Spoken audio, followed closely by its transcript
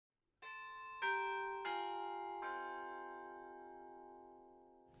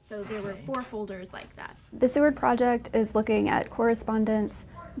So there were 4 folders like that. The Seward Project is looking at correspondence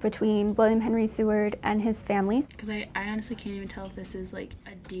between William Henry Seward and his family. Because I honestly can't even tell if this is like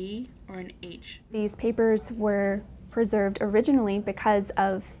a D or an H. These papers were preserved originally because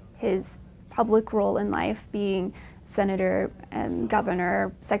of his public role in life, being senator and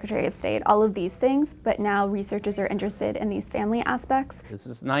governor, secretary of state, all of these things, but now researchers are interested in these family aspects. This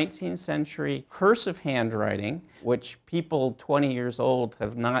is 19th century cursive handwriting, which people 20 years old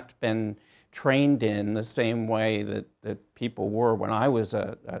have not been trained in the same way that people were when I was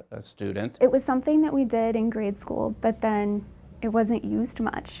a student. It was something that we did in grade school, but then it wasn't used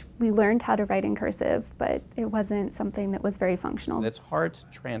much. We learned how to write in cursive, but it wasn't something that was very functional. It's hard to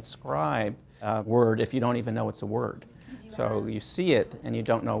transcribe a word if you don't even know it's a word. So you see it and you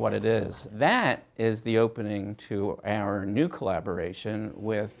don't know what it is. That is the opening to our new collaboration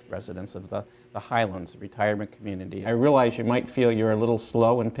with residents of the Highlands retirement community. I realize you might feel you're a little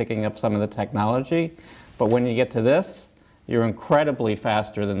slow in picking up some of the technology, but when you get to this, you're incredibly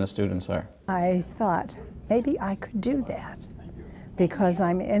faster than the students are. I thought maybe I could do that because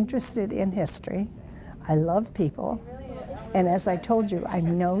I'm interested in history. I love people. And as I told you,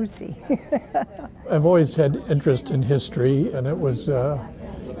 I'm nosy. I've always had interest in history, and it was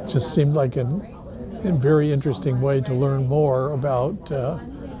just seemed like a very interesting way to learn more about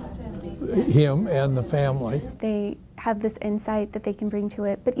him and the family. They have this insight that they can bring to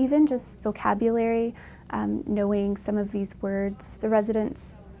it, but even just vocabulary, knowing some of these words. The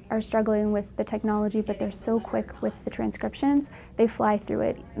residents are struggling with the technology, but they're so quick with the transcriptions. They fly through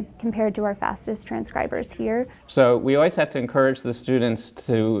it compared to our fastest transcribers here. So we always have to encourage the students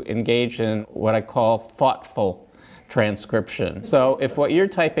to engage in what I call thoughtful transcription. So if what you're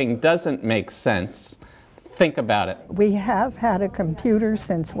typing doesn't make sense, think about it. We have had a computer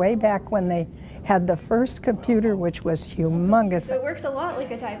since way back when they had the first computer, which was humongous. So it works a lot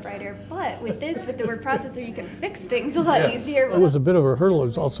like a typewriter, but with this, with the word processor, you can fix things a lot easier. It was a bit of a hurdle.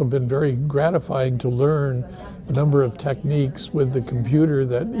 It's also been very gratifying to learn a number of techniques with the computer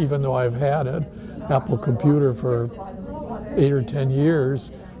that, even though I've had an Apple computer for 8 or 10 years,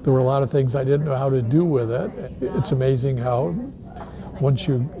 there were a lot of things I didn't know how to do with it. It's amazing how once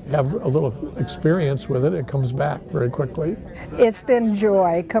you have a little experience with it, it comes back very quickly. It's been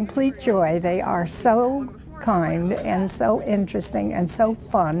joy, complete joy. They are so kind and so interesting and so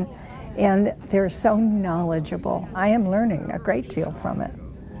fun, and they're so knowledgeable. I am learning a great deal from it,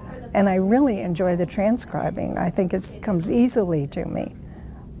 and I really enjoy the transcribing. I think it comes easily to me.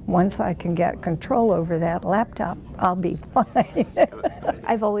 Once I can get control over that laptop, I'll be fine.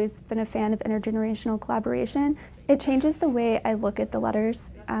 I've always been a fan of intergenerational collaboration. It changes the way I look at the letters,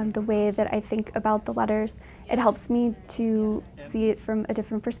 the way that I think about the letters. It helps me to see it from a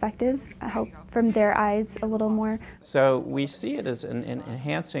different perspective, help from their eyes a little more. So we see it as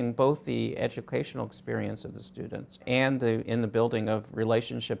enhancing both the educational experience of the students and in the building of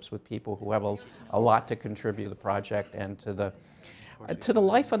relationships with people who have a lot to contribute to the project and to the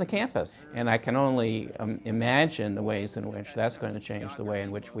life on the campus. And I can only imagine the ways in which that's going to change the way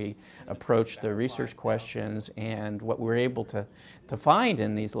in which we approach the research questions and what we're able to find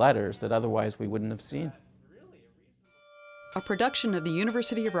in these letters that otherwise we wouldn't have seen. A production of the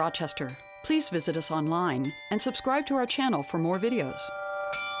University of Rochester. Please visit us online and subscribe to our channel for more videos.